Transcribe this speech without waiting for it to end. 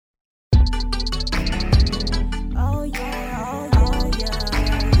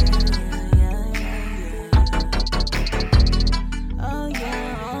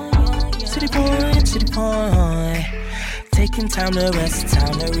Taking time to rest,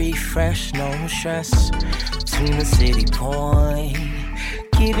 time to refresh, no stress. Tune the City Point.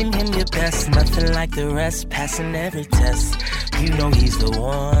 Giving him your best, nothing like the rest. Passing every test, you know he's the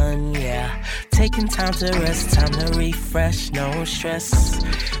one, yeah. Taking time to rest, time to refresh, no stress.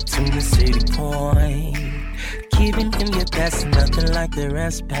 Tune the City Point. Giving him your best, nothing like the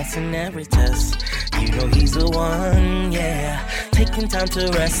rest. Passing every test, you know he's the one, yeah. Taking time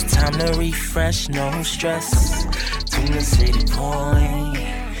to rest, time to refresh, no stress. Tune the City Point.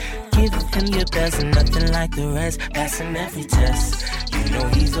 Giving him your best, nothing like the rest. Passing every test, you know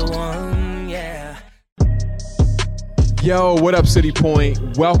he's the one, yeah. Yo, what up, City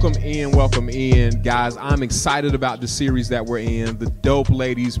Point? Welcome in, guys. I'm excited about the series that we're in, the Dope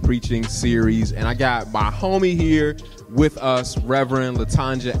Ladies Preaching series. And I got my homie here with us, Reverend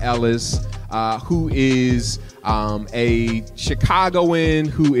Latanja Ellis, who is a Chicagoan,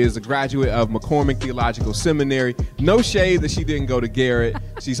 who is a graduate of McCormick Theological Seminary. No shade that she didn't go to Garrett.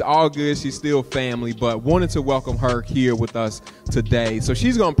 She's all good. She's still family, but wanted to welcome her here with us today. So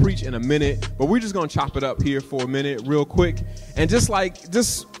she's going to preach in a minute, but we're just going to chop it up here for a minute real quick. And just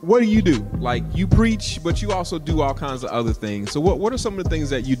what do you do? Like, you preach, but you also do all kinds of other things. So what are some of the things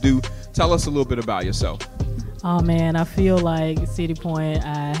that you do? Tell us a little bit about yourself. Oh man, I feel like City Point,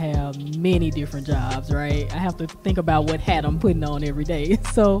 I have many different jobs, right? I have to think about what hat I'm putting on every day.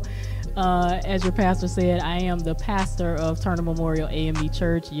 So, as your pastor said, I am the pastor of Turner Memorial AME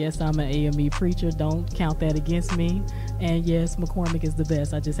Church. Yes, I'm an AME preacher. Don't count that against me. And yes, McCormick is the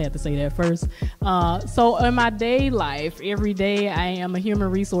best. I just had to say that first. So in my day life, every day, I am a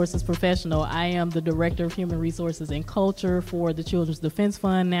human resources professional. I am the director of human resources and culture for the Children's Defense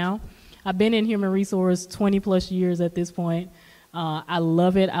Fund now. I've been in human resource 20 plus years at this point. I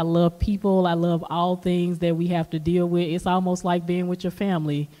love it. I love people. I love all things that we have to deal with. It's almost like being with your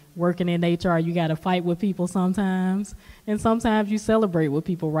family. Working in HR, you got to fight with people sometimes, and sometimes you celebrate with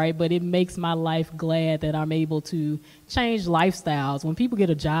people, right? But it makes my life glad that I'm able to change lifestyles. When people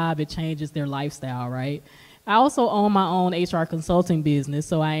get a job, it changes their lifestyle, right? I also own my own HR consulting business,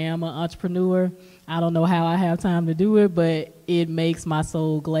 so I am an entrepreneur. I don't know how I have time to do it, but it makes my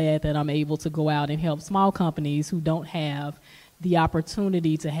soul glad that I'm able to go out and help small companies who don't have the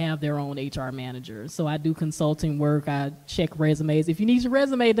opportunity to have their own HR manager. So I do consulting work. I check resumes. If you need your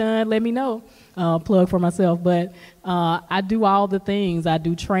resume done, let me know. Plug for myself. But I do all the things. I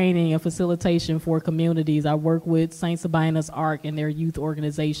do training and facilitation for communities. I work with St. Sabina's Ark and their youth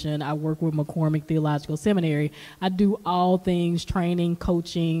organization. I work with McCormick Theological Seminary. I do all things training,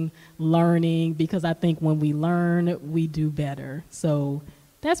 coaching, learning, because I think when we learn, we do better. So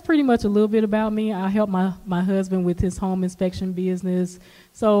that's pretty much a little bit about me. I help my husband with his home inspection business.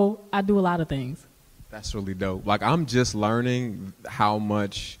 So I do a lot of things. That's really dope. Like, I'm just learning how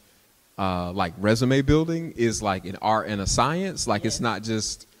much like resume building is like an art and a science. Like, It's not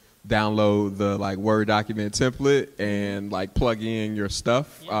just download the like Word document template and like plug in your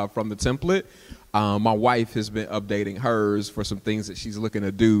stuff from the template. My wife has been updating hers for some things that she's looking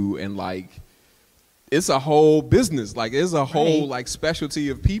to do, and like, it's a whole business. Like, it's a whole like specialty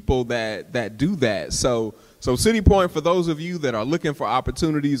of people that do that. So City Point, for those of you that are looking for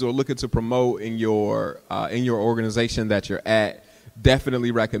opportunities or looking to promote in your organization that you're at,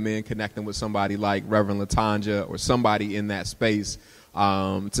 definitely recommend connecting with somebody like Reverend Latanja or somebody in that space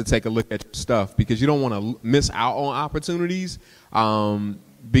to take a look at your stuff, because you don't want to miss out on opportunities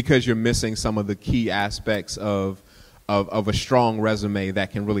because you're missing some of the key aspects of a strong resume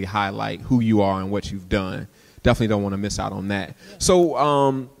that can really highlight who you are and what you've done. Definitely don't want to miss out on that. Yeah. So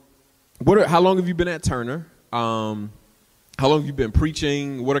how long have you been at Turner? How long have you been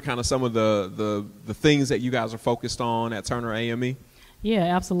preaching? What are kind of some of the things that you guys are focused on at Turner AME?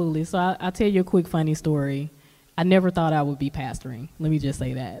 Yeah, absolutely. So I'll tell you a quick funny story. I never thought I would be pastoring. Let me just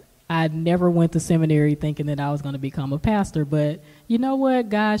say that. I never went to seminary thinking that I was going to become a pastor, but you know what?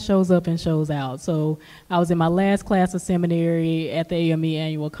 God shows up and shows out. So I was in my last class of seminary at the AME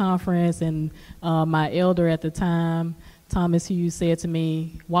annual conference, and my elder at the time, Thomas Hughes,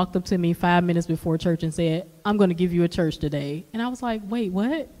 walked up to me 5 minutes before church and said, "I'm going to give you a church today." And I was like, wait,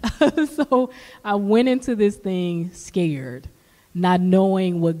 what? So I went into this thing scared, not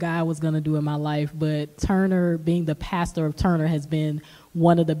knowing what God was going to do in my life. But Turner, being the pastor of Turner, has been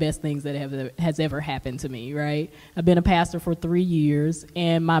one of the best things that has ever happened to me, right? I've been a pastor for 3 years,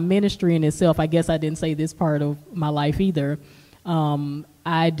 and my ministry in itself, I guess I didn't say this part of my life either.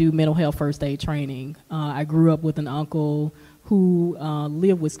 I do mental health first aid training. I grew up with an uncle who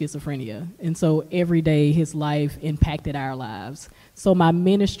lived with schizophrenia, and so every day his life impacted our lives. So my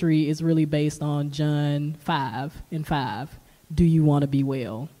ministry is really based on John 5:5. Do you want to be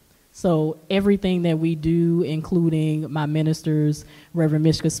well? So everything that we do, including my ministers, Reverend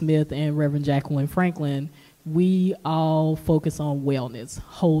Mishka Smith and Reverend Jacqueline Franklin, we all focus on wellness,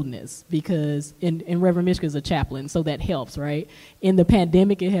 wholeness, because and Reverend Mishka is a chaplain, so that helps, right? In the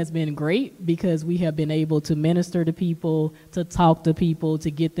pandemic, it has been great because we have been able to minister to people, to talk to people, to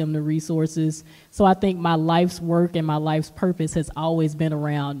get them the resources. So I think my life's work and my life's purpose has always been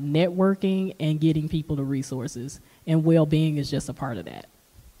around networking and getting people the resources, and well-being is just a part of that.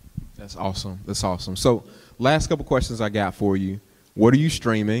 That's awesome. That's awesome. So last couple questions I got for you. What are you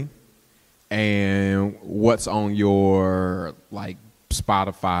streaming? And what's on your like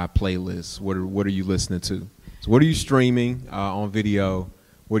Spotify playlist? What are you listening to? So what are you streaming on video?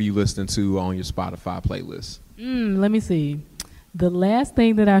 What are you listening to on your Spotify playlist? Let me see. The last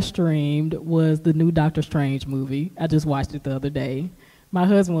thing that I streamed was the new Doctor Strange movie. I just watched it the other day. My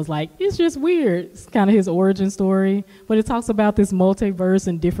husband was like, it's just weird. It's kind of his origin story, but it talks about this multiverse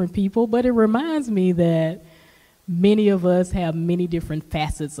and different people. But it reminds me that many of us have many different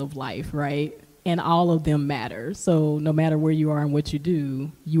facets of life, right? And all of them matter. So no matter where you are and what you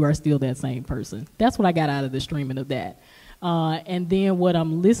do, you are still that same person. That's what I got out of the streaming of that. And then what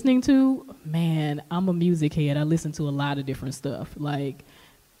I'm listening to, man, I'm a music head. I listen to a lot of different stuff. Like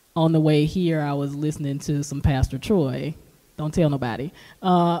on the way here, I was listening to some Pastor Troy. Don't tell nobody.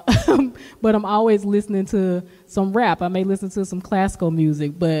 But I'm always listening to some rap. I may listen to some classical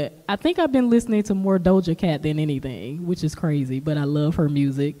music, but I think I've been listening to more Doja Cat than anything, which is crazy, but I love her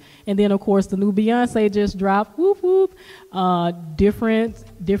music. And then, of course, the new Beyonce just dropped. Whoop, whoop.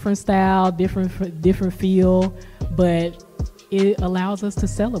 Different style, different feel, but it allows us to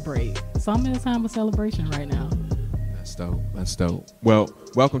celebrate. So I'm in a time of celebration right now. That's dope. That's dope. Well,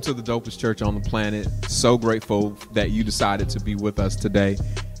 welcome to the dopest church on the planet. So grateful that you decided to be with us today.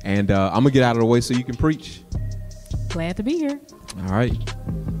 And I'm going to get out of the way so you can preach. Glad to be here. All right.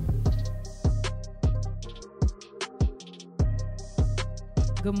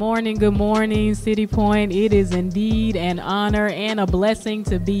 Good morning, City Point. It is indeed an honor and a blessing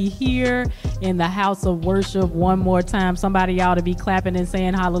to be here in the house of worship one more time. Somebody ought to be clapping and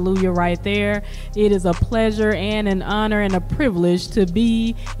saying hallelujah right there. It is a pleasure and an honor and a privilege to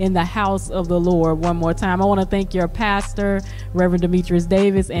be in the house of the Lord one more time. I want to thank your pastor, Reverend Demetrius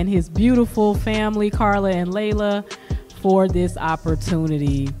Davis, and his beautiful family, Carla and Layla, for this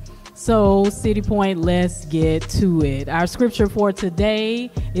opportunity. So, City Point, let's get to it. Our scripture for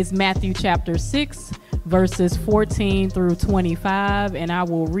today is Matthew chapter 6, verses 14 through 25, and I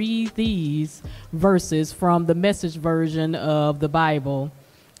will read these verses from the Message version of the Bible.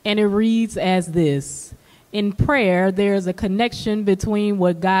 And it reads as this: in prayer, there is a connection between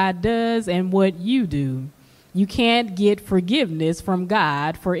what God does and what you do. You can't get forgiveness from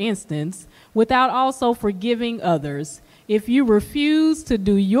God, for instance, without also forgiving others. If you refuse to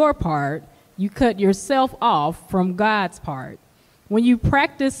do your part, you cut yourself off from God's part. When you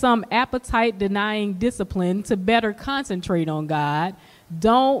practice some appetite-denying discipline to better concentrate on God,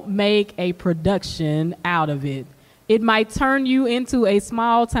 don't make a production out of it. It might turn you into a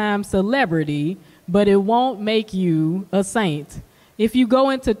small-time celebrity, but it won't make you a saint. If you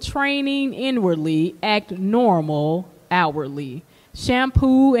go into training inwardly, act normal outwardly.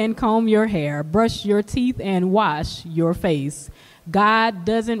 Shampoo and comb your hair, brush your teeth and wash your face. God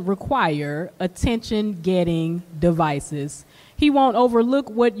doesn't require attention-getting devices. He won't overlook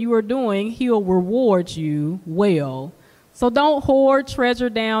what you are doing. He'll reward you well. So don't hoard treasure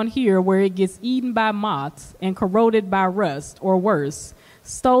down here where it gets eaten by moths and corroded by rust, or worse,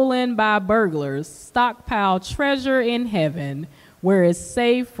 stolen by burglars. Stockpile treasure in heaven where it's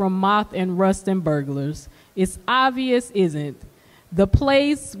safe from moth and rust and burglars. It's obvious, isn't it? The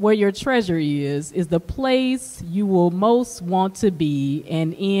place where your treasure is the place you will most want to be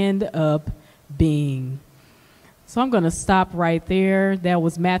and end up being. So I'm going to stop right there. That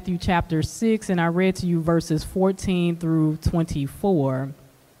was Matthew chapter 6, and I read to you verses 14 through 24.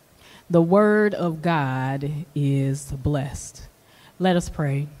 The word of God is blessed. Let us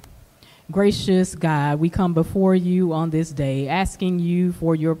pray. Gracious God, we come before you on this day, asking you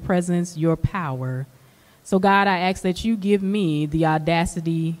for your presence, your power. So, God, I ask that you give me the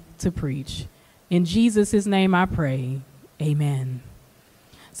audacity to preach. In Jesus' name I pray. Amen.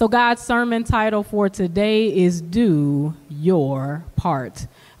 So, God's sermon title for today is Do Your Part.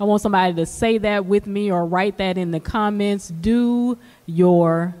 I want somebody to say that with me or write that in the comments. Do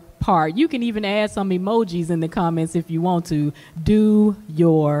your part. You can even add some emojis in the comments if you want to. Do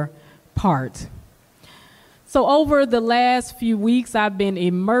your part. So over the last few weeks, I've been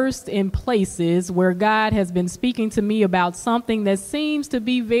immersed in places where God has been speaking to me about something that seems to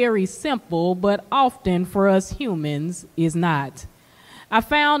be very simple, but often for us humans is not. I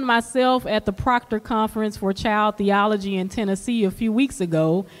found myself at the Proctor Conference for Child Theology in Tennessee a few weeks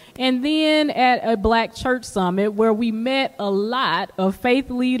ago, and then at a Black Church Summit where we met a lot of faith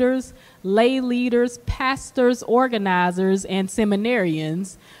leaders, lay leaders, pastors, organizers, and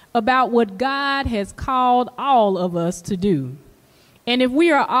seminarians about what God has called all of us to do. And if we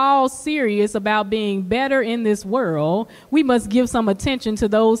are all serious about being better in this world, we must give some attention to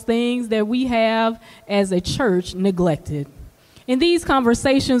those things that we have as a church neglected. In these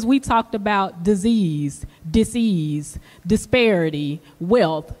conversations, we talked about disease, disease, disparity,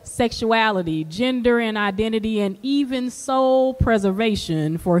 wealth, sexuality, gender and identity, and even soul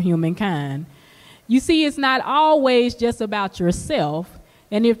preservation for humankind. You see, it's not always just about yourself.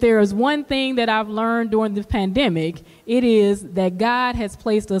 And if there is one thing that I've learned during this pandemic, it is that God has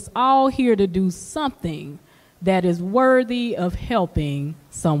placed us all here to do something that is worthy of helping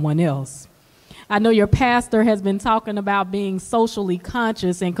someone else. I know your pastor has been talking about being socially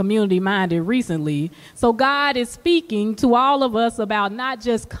conscious and community-minded recently. So God is speaking to all of us about not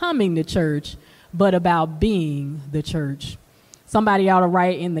just coming to church, but about being the church. Somebody ought to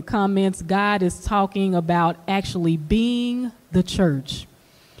write in the comments, God is talking about actually being the church.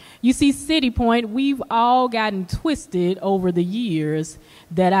 You see, City Point, we've all gotten twisted over the years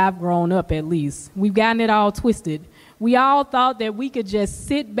that I've grown up, at least. We've gotten it all twisted. We all thought that we could just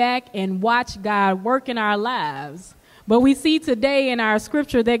sit back and watch God work in our lives. But we see today in our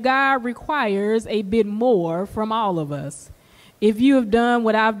scripture that God requires a bit more from all of us. If you have done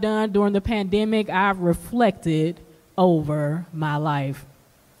what I've done during the pandemic, I've reflected over my life.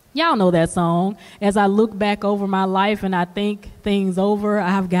 Y'all know that song. As I look back over my life and I think things over,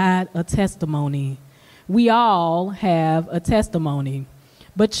 I've got a testimony. We all have a testimony.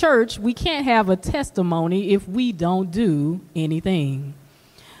 But church, we can't have a testimony if we don't do anything.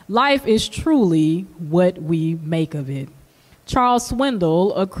 Life is truly what we make of it. Charles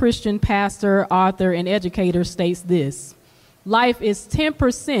Swindoll, a Christian pastor, author, and educator, states this: life is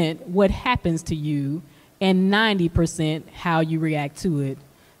 10% what happens to you and 90% how you react to it.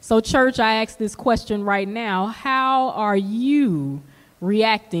 So church, I ask this question right now: how are you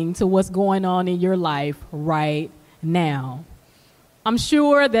reacting to what's going on in your life right now? I'm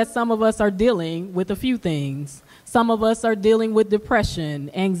sure that some of us are dealing with a few things. Some of us are dealing with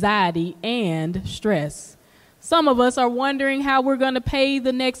depression, anxiety, and stress. Some of us are wondering how we're going to pay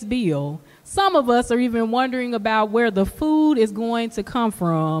the next bill. Some of us are even wondering about where the food is going to come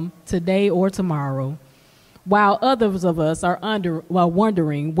from today or tomorrow, while others of us are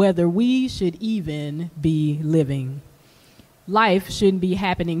wondering whether we should even be living. Life shouldn't be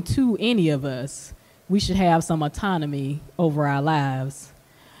happening to any of us. We should have some autonomy over our lives.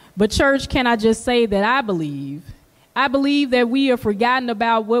 But church, can I just say that I believe that we have forgotten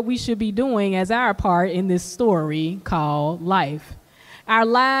about what we should be doing as our part in this story called life. Our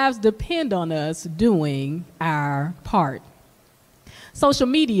lives depend on us doing our part. Social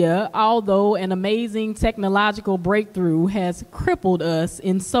media, although an amazing technological breakthrough, has crippled us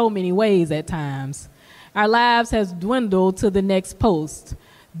in so many ways at times. Our lives has dwindled to the next post,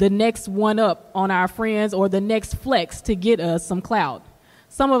 the next one up on our friends, or the next flex to get us some clout.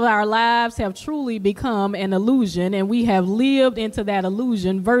 Some of our lives have truly become an illusion, and we have lived into that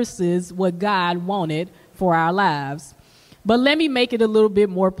illusion versus what God wanted for our lives. But let me make it a little bit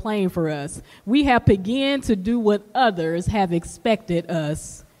more plain for us. We have begun to do what others have expected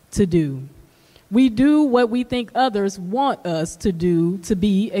us to do. We do what we think others want us to do to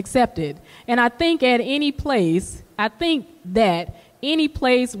be accepted. And I think that any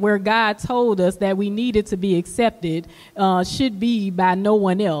place where God told us that we needed to be accepted should be by no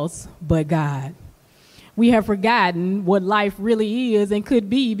one else but God. We have forgotten what life really is and could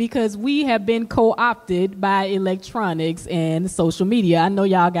be because we have been co-opted by electronics and social media. I know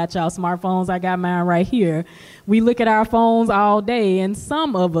y'all got y'all smartphones. I got mine right here. We look at our phones all day, and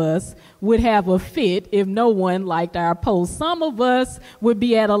some of us would have a fit if no one liked our post. Some of us would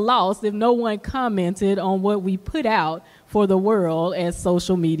be at a loss if no one commented on what we put out for the world as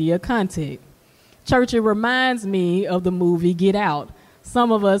social media content. Church, it reminds me of the movie Get Out.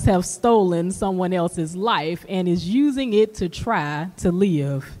 Some of us have stolen someone else's life and is using it to try to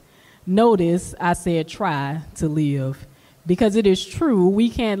live. Notice I said try to live, because it is true we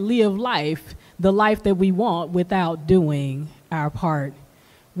can't live life, the life that we want, without doing our part.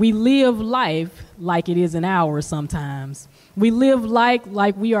 We live life like it isn't ours sometimes. We live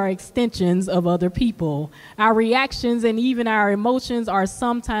like we are extensions of other people. Our reactions and even our emotions are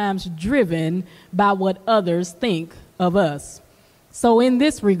sometimes driven by what others think of us. So in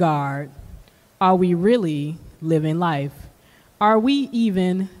this regard, are we really living life? Are we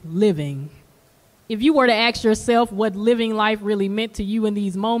even living? If you were to ask yourself what living life really meant to you in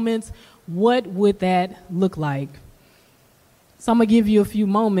these moments, what would that look like? So I'm going to give you a few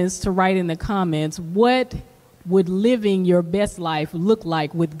moments to write in the comments, what would living your best life look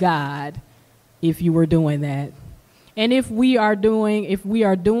like with God if you were doing that? And if we are doing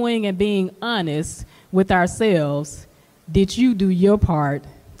and being honest with ourselves, did you do your part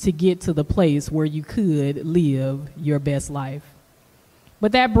to get to the place where you could live your best life?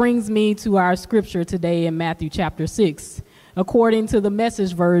 But that brings me to our scripture today in Matthew chapter 6. According to the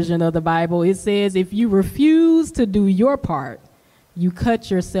Message version of the Bible, it says, if you refuse to do your part, you cut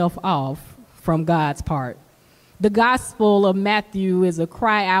yourself off from God's part. The Gospel of Matthew is a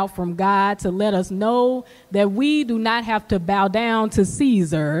cry out from God to let us know that we do not have to bow down to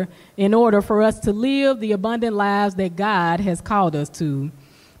Caesar in order for us to live the abundant lives that God has called us to.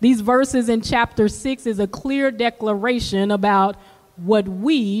 These verses in chapter 6 is a clear declaration about what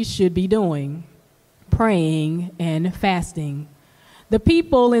we should be doing, praying and fasting. The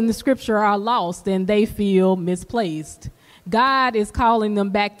people in the scripture are lost and they feel misplaced. God is calling them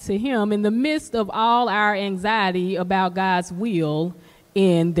back to him in the midst of all our anxiety about God's will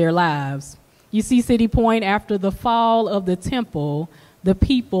in their lives. You see, City Point, after the fall of the temple, the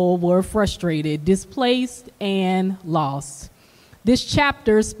people were frustrated, displaced, and lost. This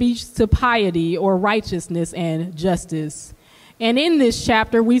chapter speaks to piety or righteousness and justice. And in this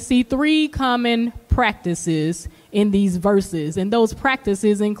chapter, we see three common practices in these verses. And those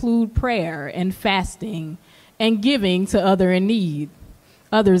practices include prayer and fasting and giving to others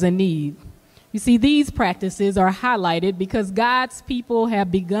in need. You see, these practices are highlighted because God's people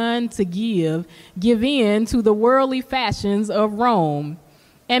have begun to give in to the worldly fashions of Rome.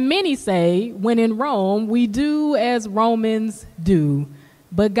 And many say, when in Rome, we do as Romans do.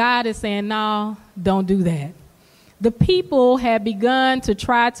 But God is saying, no, don't do that. The people had begun to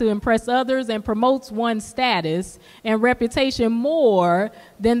try to impress others and promote one's status and reputation more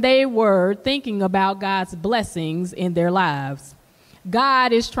than they were thinking about God's blessings in their lives.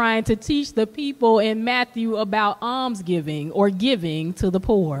 God is trying to teach the people in Matthew about almsgiving or giving to the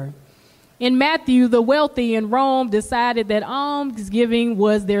poor. In Matthew, the wealthy in Rome decided that almsgiving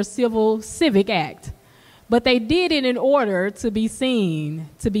was their civic act. But they did it in order to be seen,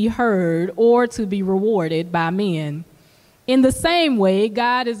 to be heard, or to be rewarded by men. In the same way,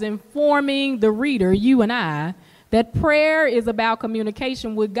 God is informing the reader, you and I, that prayer is about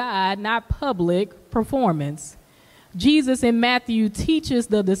communication with God, not public performance. Jesus in Matthew teaches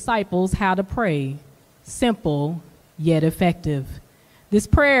the disciples how to pray, simple yet effective. This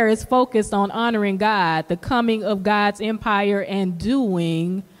prayer is focused on honoring God, the coming of God's empire, and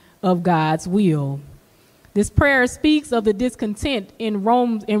doing of God's will. This prayer speaks of the discontent in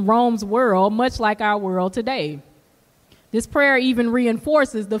Rome's world, much like our world today. This prayer even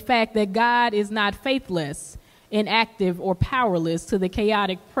reinforces the fact that God is not faithless, inactive, or powerless to the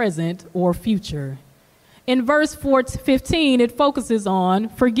chaotic present or future. In verse 15, it focuses on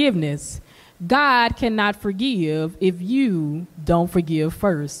forgiveness. God cannot forgive if you don't forgive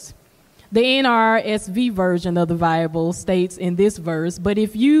first. The NRSV version of the Bible states in this verse, but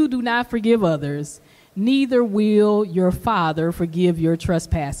if you do not forgive others, neither will your Father forgive your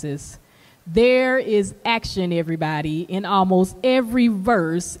trespasses. There is action, everybody, in almost every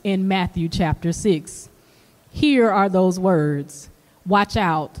verse in Matthew chapter 6. Here are those words: watch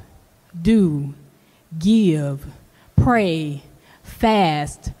out, do, give, pray,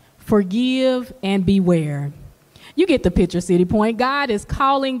 fast, forgive, and beware. You get the picture, City Point. God is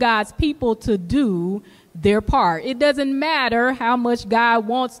calling God's people to do their part. It doesn't matter how much God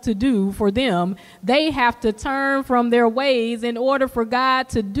wants to do for them. They have to turn from their ways in order for God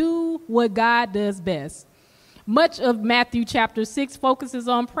to do what God does best. Much of Matthew chapter 6 focuses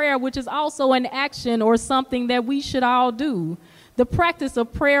on prayer, which is also an action or something that we should all do. The practice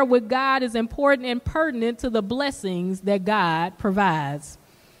of prayer with God is important and pertinent to the blessings that God provides.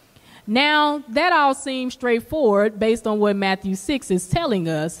 Now, that all seems straightforward based on what Matthew 6 is telling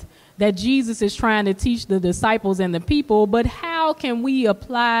us, that Jesus is trying to teach the disciples and the people, but how can we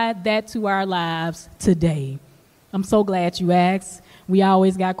apply that to our lives today? I'm so glad you asked. We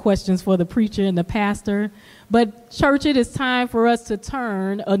always got questions for the preacher and the pastor. But church, it is time for us to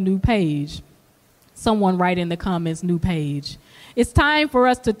turn a new page. Someone write in the comments, new page. It's time for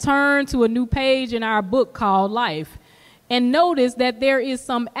us to turn to a new page in our book called Life. And notice that there is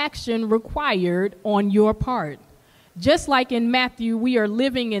some action required on your part. Just like in Matthew, we are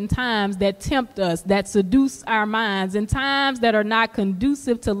living in times that tempt us, that seduce our minds, in times that are not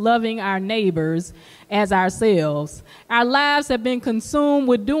conducive to loving our neighbors as ourselves. Our lives have been consumed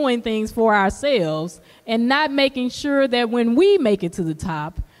with doing things for ourselves and not making sure that when we make it to the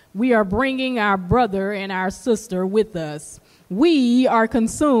top, We are bringing our brother and our sister with us. We are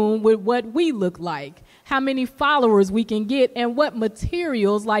consumed with what we look like, how many followers we can get, and what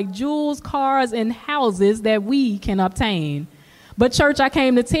materials like jewels, cars, and houses that we can obtain. But church, I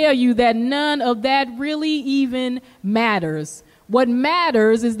came to tell you that none of that really even matters. What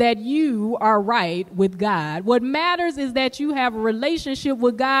matters is that you are right with God. What matters is that you have a relationship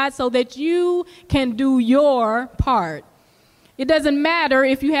with God so that you can do your part. It doesn't matter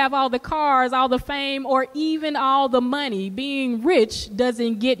if you have all the cars, all the fame, or even all the money. Being rich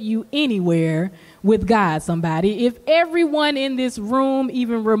doesn't get you anywhere with God, somebody. If everyone in this room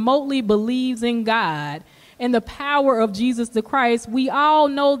even remotely believes in God and the power of Jesus the Christ, we all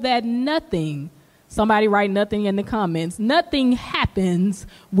know that nothing, somebody write nothing in the comments, nothing happens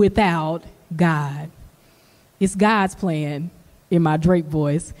without God. It's God's plan. In my Drake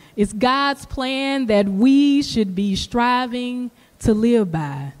voice, it's God's plan that we should be striving to live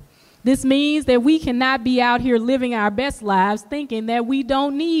by. This means that we cannot be out here living our best lives thinking that we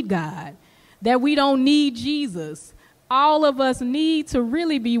don't need God, that we don't need Jesus. All of us need to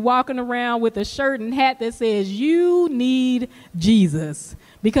really be walking around with a shirt and hat that says, "You need Jesus,"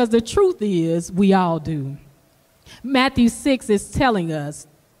 because the truth is we all do. Matthew 6 is telling us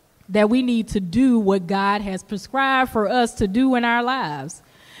that we need to do what God has prescribed for us to do in our lives.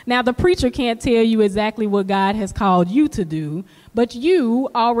 Now, the preacher can't tell you exactly what God has called you to do, but you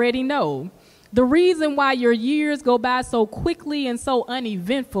already know. The reason why your years go by so quickly and so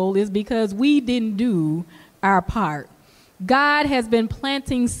uneventful is because we didn't do our part. God has been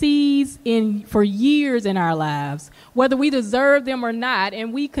planting seeds for years in our lives, whether we deserve them or not,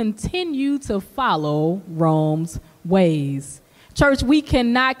 and we continue to follow Rome's ways. Church, we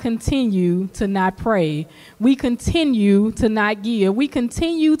cannot continue to not pray. We continue to not give. We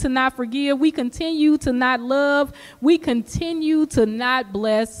continue to not forgive. We continue to not love. We continue to not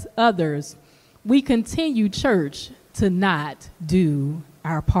bless others. We continue, church, to not do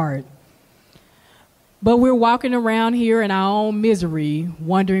our part. But we're walking around here in our own misery,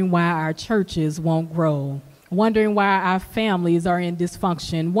 wondering why our churches won't grow, wondering why our families are in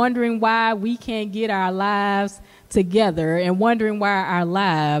dysfunction, wondering why we can't get our lives together, and wondering why our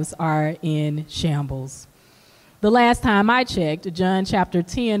lives are in shambles. The last time I checked, John chapter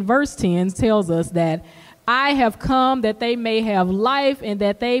 10, verse 10 tells us that I have come that they may have life and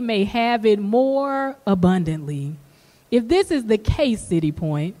that they may have it more abundantly. If this is the case, City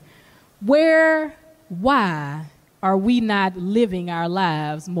Point, why are we not living our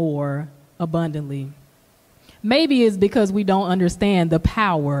lives more abundantly? Maybe it's because we don't understand the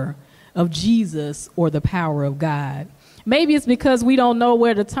power of Jesus or the power of God. Maybe it's because we don't know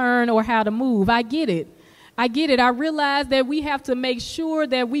where to turn or how to move. I get it. I realize that we have to make sure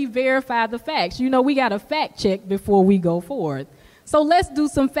that we verify the facts. You know, we got to fact check before we go forward. So let's do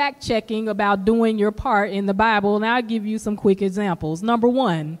some fact checking about doing your part in the Bible, and I'll give you some quick examples. Number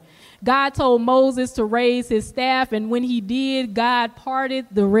one, God told Moses to raise his staff, and when he did, God parted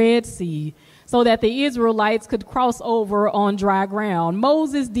the Red Sea so that the Israelites could cross over on dry ground.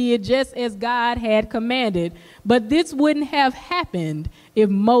 Moses did just as God had commanded, but this wouldn't have happened if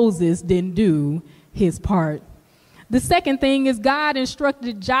Moses didn't do his part. The second thing is God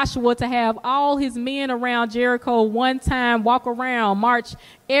instructed Joshua to have all his men around Jericho one time walk around, march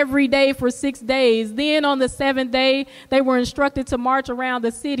every day for 6 days. Then on the seventh day, they were instructed to march around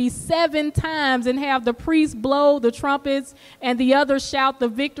the city 7 times and have the priests blow the trumpets and the others shout the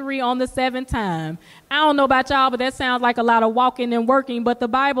victory on the 7th time. I don't know about y'all, but that sounds like a lot of walking and working. But the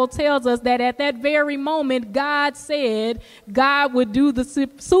Bible tells us that at that very moment, God said God would do the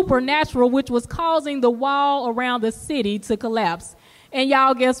supernatural, which was causing the wall around the city to collapse. And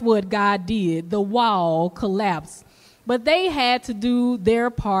y'all, guess what God did? The wall collapsed. But they had to do their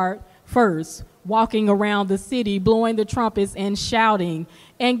part first, walking around the city, blowing the trumpets and shouting.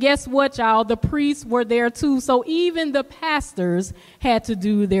 And guess what, y'all? The priests were there too. So even the pastors had to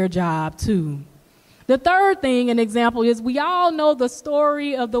do their job too. The third thing, an example, is we all know the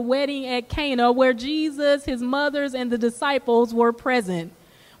story of the wedding at Cana where Jesus, his mothers, and the disciples were present.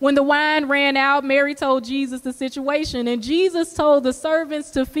 When the wine ran out, Mary told Jesus the situation, and Jesus told the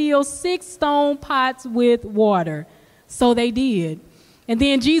servants to fill 6 stone pots with water. So they did. And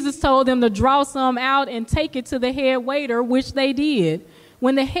then Jesus told them to draw some out and take it to the head waiter, which they did.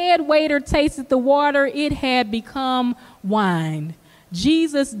 When the head waiter tasted the water, it had become wine.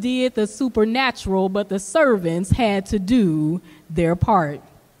 Jesus did the supernatural, but the servants had to do their part.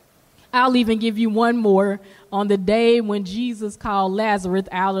 I'll even give you one more. On the day when Jesus called Lazarus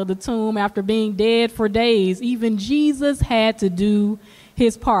out of the tomb after being dead for days, even Jesus had to do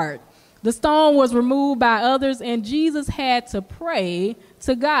his part. The stone was removed by others, and Jesus had to pray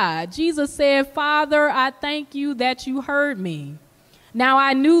to God. Jesus said, Father, I thank you that you heard me. Now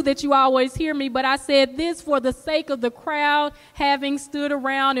I knew that you always hear me, but I said this for the sake of the crowd having stood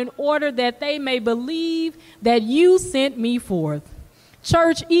around, in order that they may believe that you sent me forth.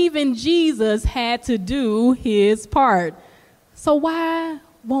 Church, even Jesus had to do his part. So why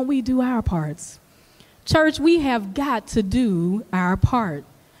won't we do our parts? Church, we have got to do our part.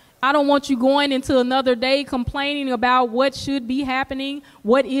 I don't want you going into another day complaining about what should be happening,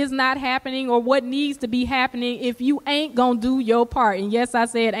 what is not happening, or what needs to be happening if you ain't going to do your part. And yes, I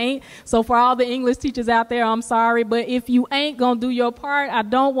said ain't. So for all the English teachers out there, I'm sorry. But if you ain't going to do your part, I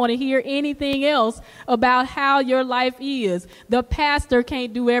don't want to hear anything else about how your life is. The pastor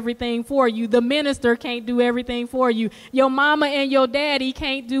can't do everything for you. The minister can't do everything for you. Your mama and your daddy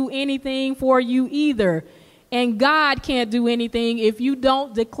can't do anything for you either. And God can't do anything if you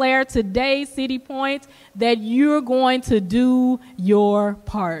don't declare today, City Point, that you're going to do your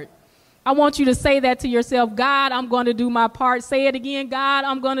part. I want you to say that to yourself. God, I'm going to do my part. Say it again. God,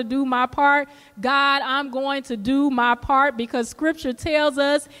 I'm going to do my part. God, I'm going to do my part, because Scripture tells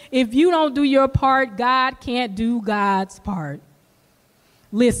us if you don't do your part, God can't do God's part.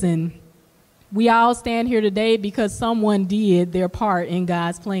 Listen, we all stand here today because someone did their part in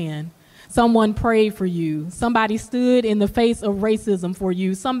God's plan. Someone prayed for you. Somebody stood in the face of racism for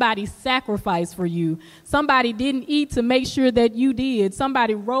you. Somebody sacrificed for you. Somebody didn't eat to make sure that you did.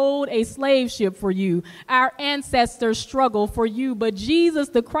 Somebody rode a slave ship for you. Our ancestors struggled for you, but Jesus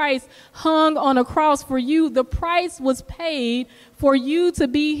the Christ hung on a cross for you. The price was paid for you to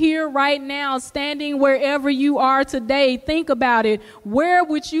be here right now, standing wherever you are today. Think about it. Where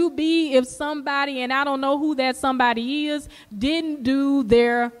would you be if somebody, and I don't know who that somebody is, didn't do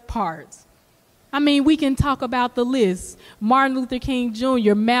their part? I mean, we can talk about the list. Martin Luther King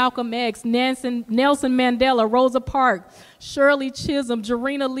Jr., Malcolm X, Nelson Mandela, Rosa Parks, Shirley Chisholm,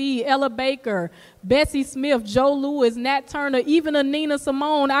 Jarena Lee, Ella Baker, Bessie Smith, Joe Louis, Nat Turner, even a Nina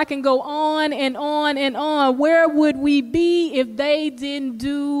Simone. I can go on and on and on. Where would we be if they didn't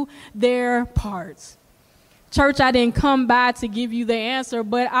do their parts? Church, I didn't come by to give you the answer,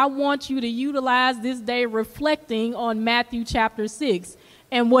 but I want you to utilize this day reflecting on Matthew chapter 6.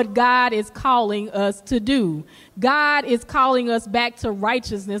 And what God is calling us to do. God is calling us back to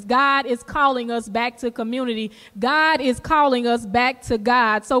righteousness. God is calling us back to community. God is calling us back to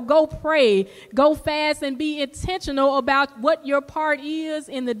God. So go pray, go fast, and be intentional about what your part is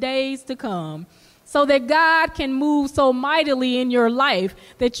in the days to come, so that God can move so mightily in your life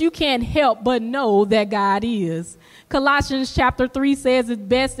that you can't help but know that God is. Colossians chapter 3 says it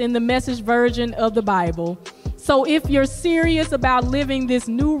best in the Message version of the Bible. So if you're serious about living this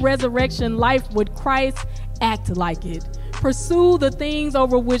new resurrection life with Christ, act like it. Pursue the things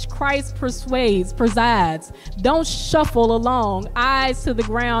over which Christ presides. Don't shuffle along, eyes to the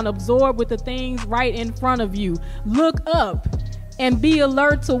ground, absorbed with the things right in front of you. Look up and be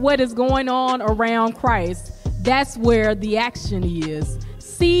alert to what is going on around Christ. That's where the action is.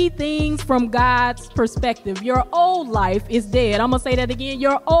 See things from God's perspective. Your old life is dead. I'm going to say that again.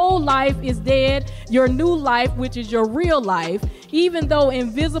 Your old life is dead. Your new life, which is your real life, even though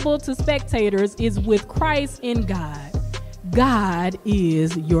invisible to spectators, is with Christ in God. God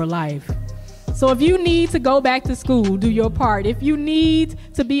is your life. So if you need to go back to school, do your part. If you need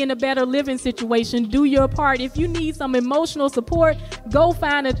to be in a better living situation, do your part. If you need some emotional support, go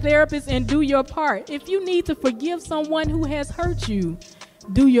find a therapist and do your part. If you need to forgive someone who has hurt you,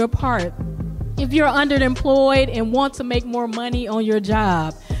 do your part. If you're underemployed and want to make more money on your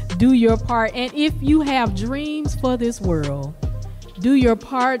job, do your part. And if you have dreams for this world, do your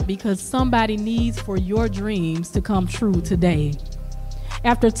part, because somebody needs for your dreams to come true today.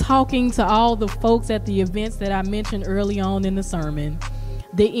 After talking to all the folks at the events that I mentioned early on in the sermon,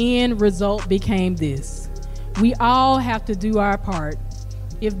 the end result became this. We all have to do our part.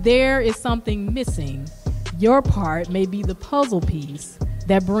 If there is something missing, your part may be the puzzle piece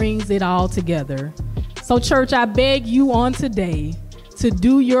that brings it all together. So church, I beg you on today to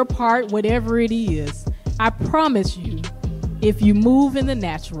do your part, whatever it is. I promise you, if you move in the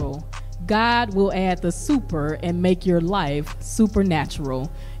natural, God will add the super and make your life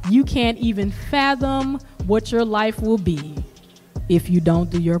supernatural. You can't even fathom what your life will be if you don't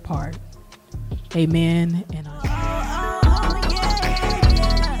do your part. Amen and amen.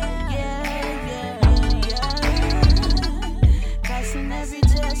 Passing every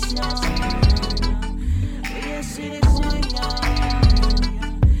test,